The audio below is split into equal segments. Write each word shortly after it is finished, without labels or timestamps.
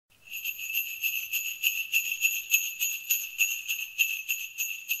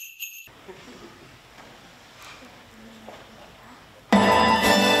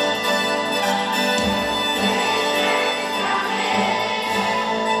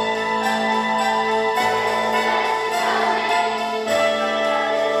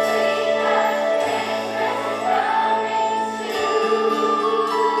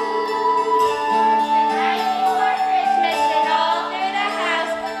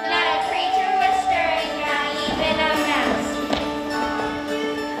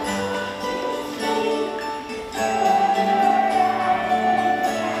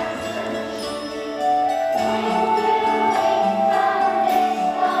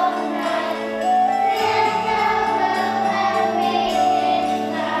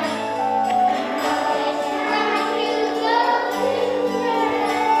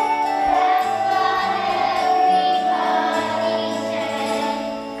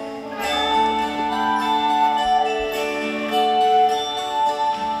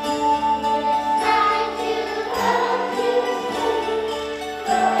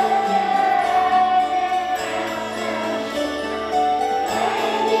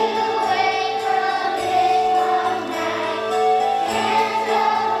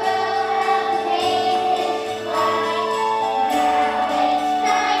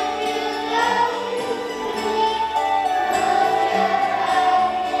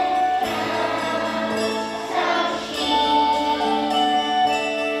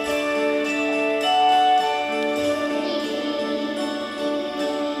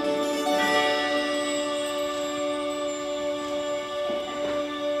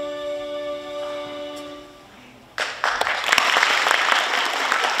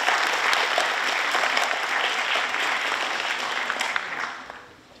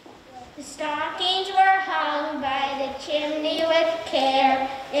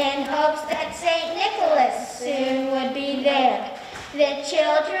hopes that St. Nicholas soon would be there. The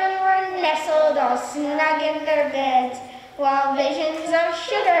children were nestled all snug in their beds, while visions of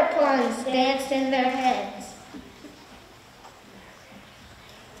sugar plums danced in their heads.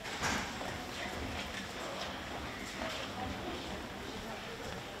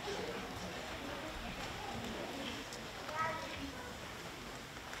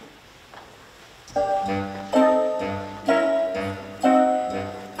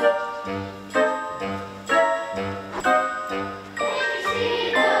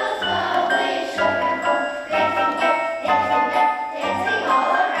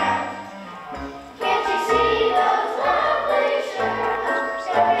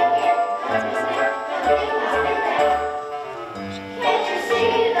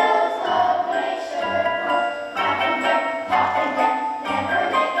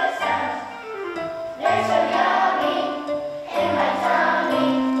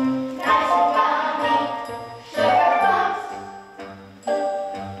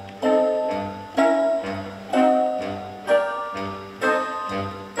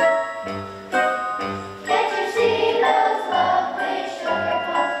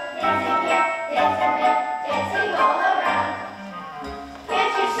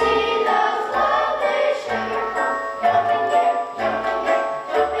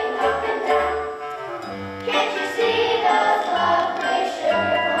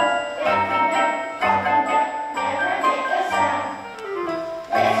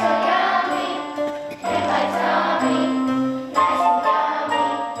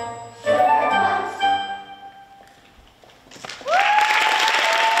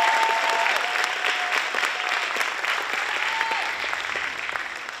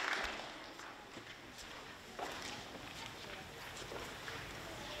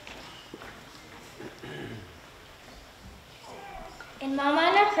 And Mama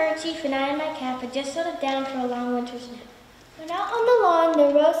in her kerchief and I in my cap had just settled down for a long winter's nap. When out on the lawn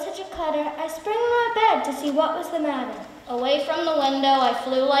there rose such a clutter, I sprang on my bed to see what was the matter. Away from the window I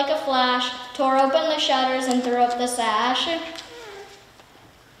flew like a flash, tore open the shutters and threw up the sash.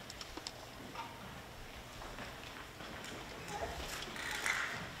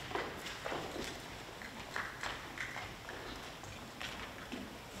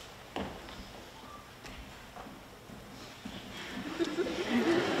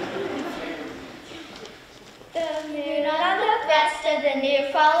 The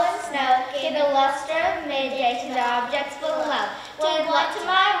new fallen snow gave the luster of midday to the objects below. When what to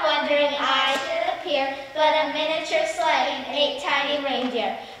my wondering eyes did appear but a miniature sleigh and 8 tiny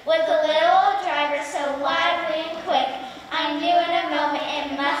reindeer, with a little old driver so lively and quick, I knew in a moment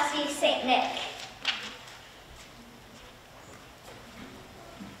it must be St. Nick.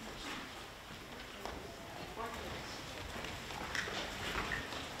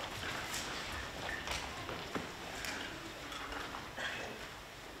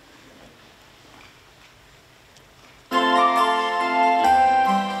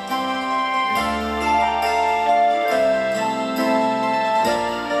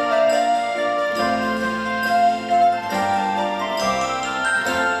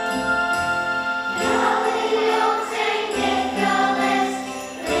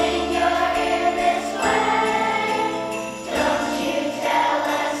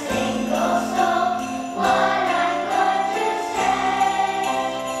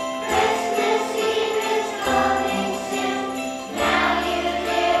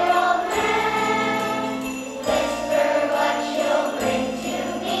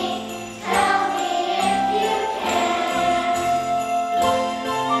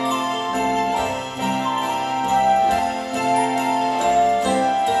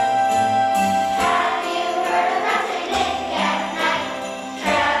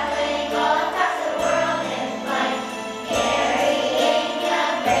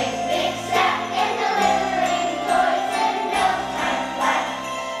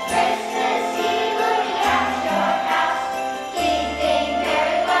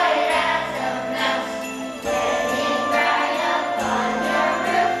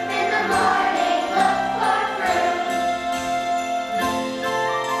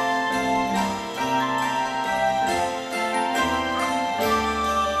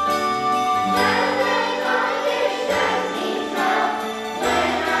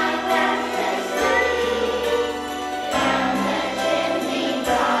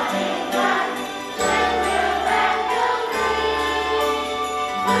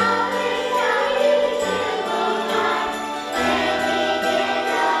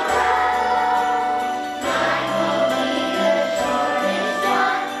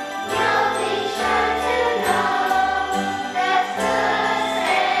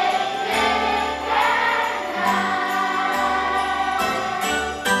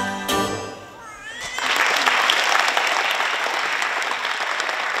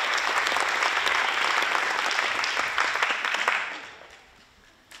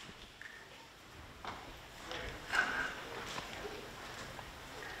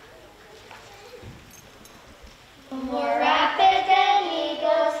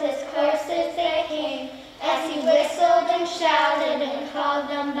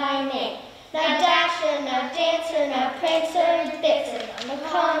 No Dasher, no Dancer, no Prancer and Vixen, no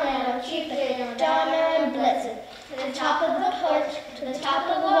Comet, no Cupid, no Donner and Blitzen. To the top of the porch, to the top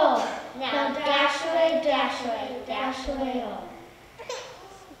of the wall. Now dash away, dash away, dash away all.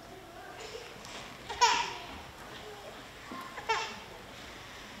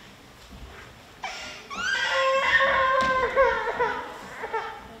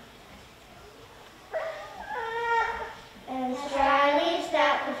 As dry leaves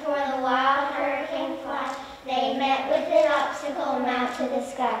that before the wild hurricane fly, they met with an obstacle mount to the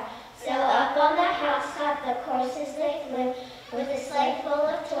sky. So up on the housetop the coursers they flew, with a sleigh full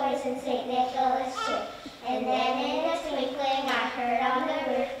of toys and St. Nicholas too. And then in a twinkling I heard on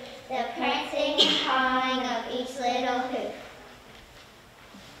the roof the prancing and pawing of each little hoof.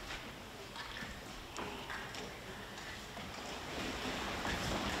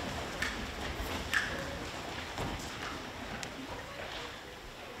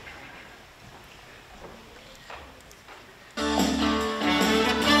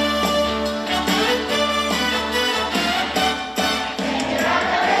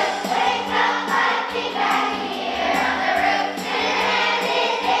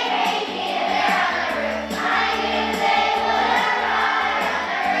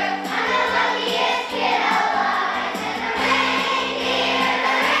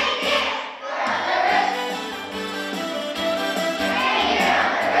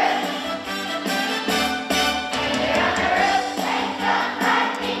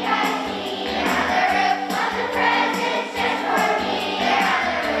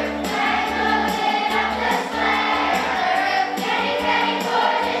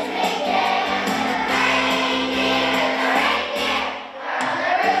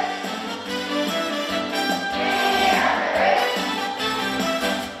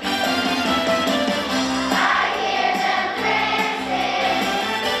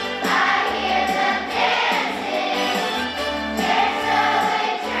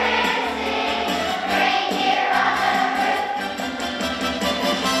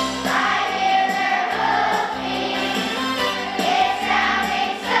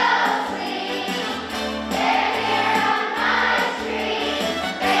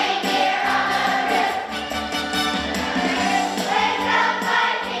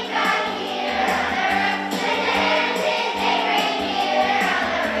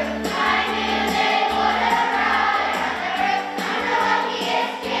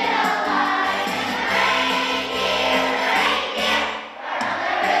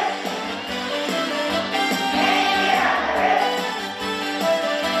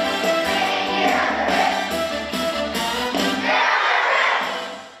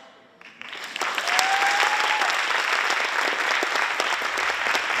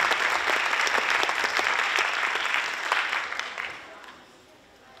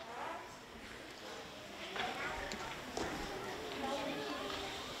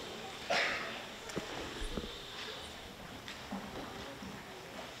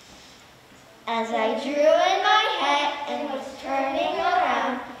 As I drew in my hat and was turning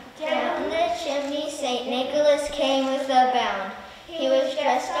around, down the chimney St. Nicholas came with a bound. He was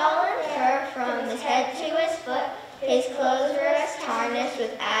dressed all in fur from his head to his foot. His clothes were as tarnished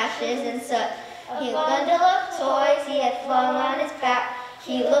with ashes and soot. A bundle of toys he had flung on his back.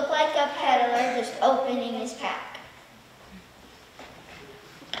 He looked like a peddler just opening his pack.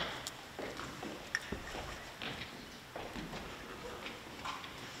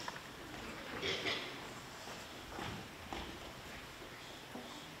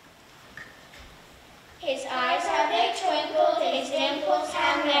 His eyes how they twinkled, his dimples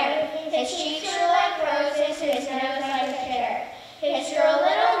how merry. His cheeks were like roses, his nose like a cherry. His droll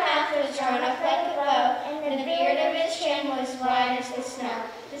little mouth was drawn up like a bow, and the beard of his chin was white as the snow.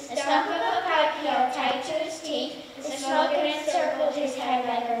 The stump of a pipe he held tight to his teeth, the smoke encircled his head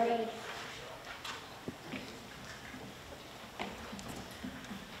like a wreath.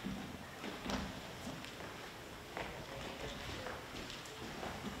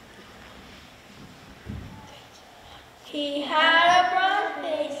 He had a broad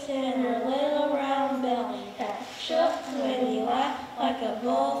face and a little round belly that shook when he laughed like a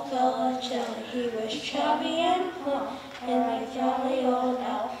bowl full of jelly. He was chubby and plump and like jolly old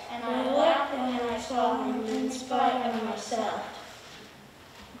elf, and I looked and I saw him in spite of myself.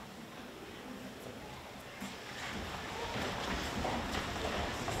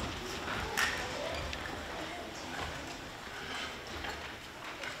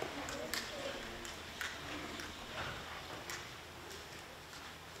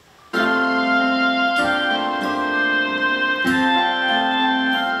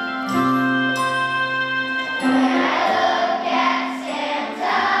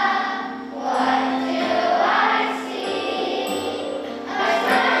 Santa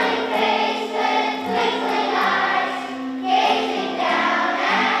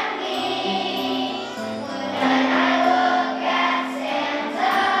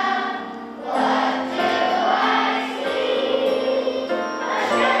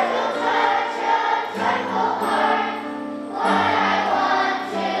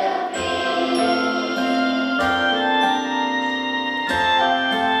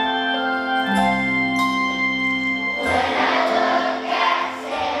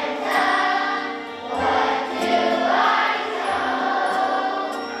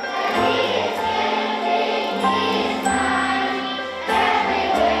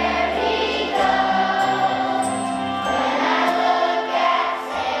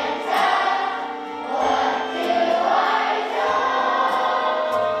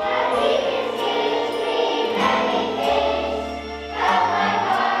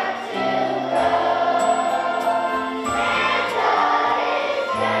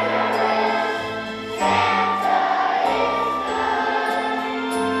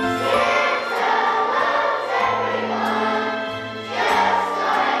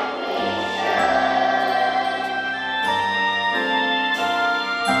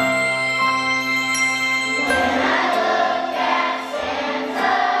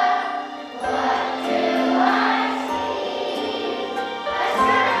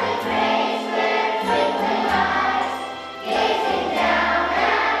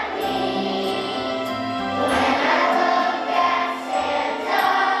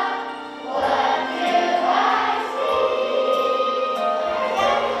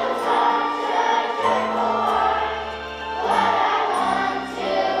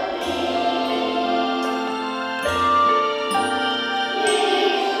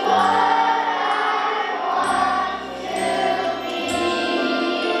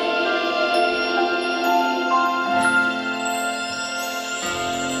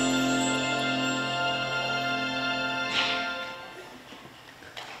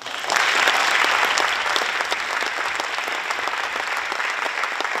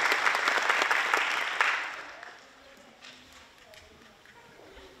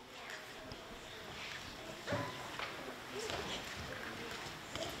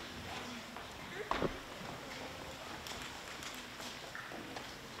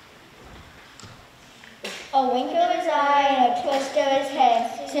A wink of his eye and a twist of his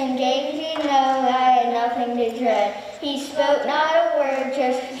head soon gave me to know that I had nothing to dread. He spoke not a word,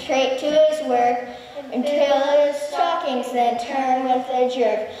 just straight to his work, until his stockings then turned with a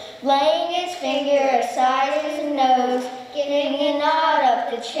jerk. Laying his finger aside his nose, giving a nod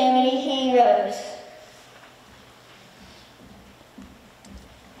up the chimney he rose.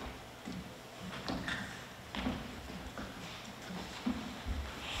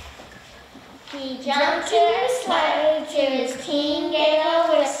 He jumped to his sleigh, to his team gave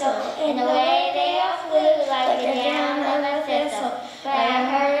a whistle, and away they all flew.